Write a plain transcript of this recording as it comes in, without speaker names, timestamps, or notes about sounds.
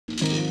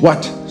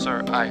What?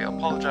 Sir, I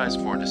apologize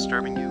for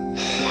disturbing you.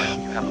 But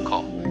you have a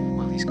call.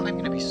 Well, he's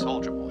claiming to be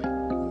Soldier Boy.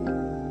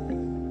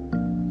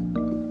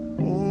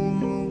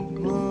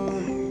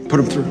 Put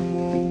him through.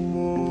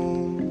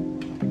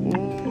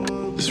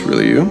 This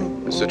really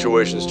you? The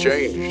situation's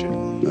changed.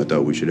 I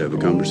thought we should have a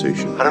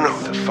conversation. I don't know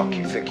who the fuck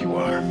you think you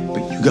are,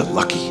 but you got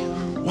lucky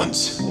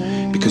once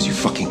because you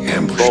fucking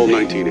ambushed Fall me.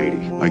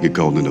 1980. I get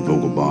called into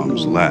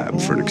Vogelbaum's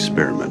lab for an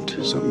experiment.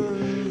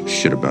 Some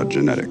shit about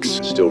genetics.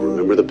 Still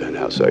remember the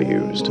penthouse I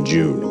used.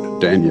 June.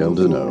 Danielle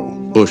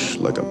Deneau. Bush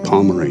like a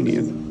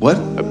Pomeranian. What?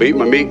 I beat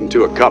my meat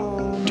into a cup.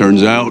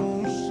 Turns out,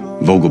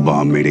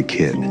 Vogelbaum made a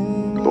kid.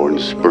 Born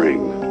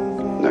spring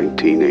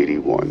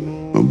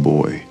 1981. A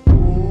boy.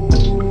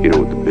 You know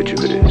what the bitch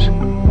of it is?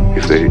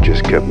 If they had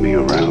just kept me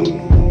around,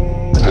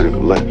 I'd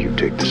have let you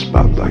take the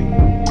spotlight.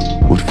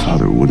 What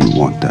father wouldn't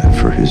want that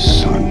for his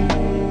son?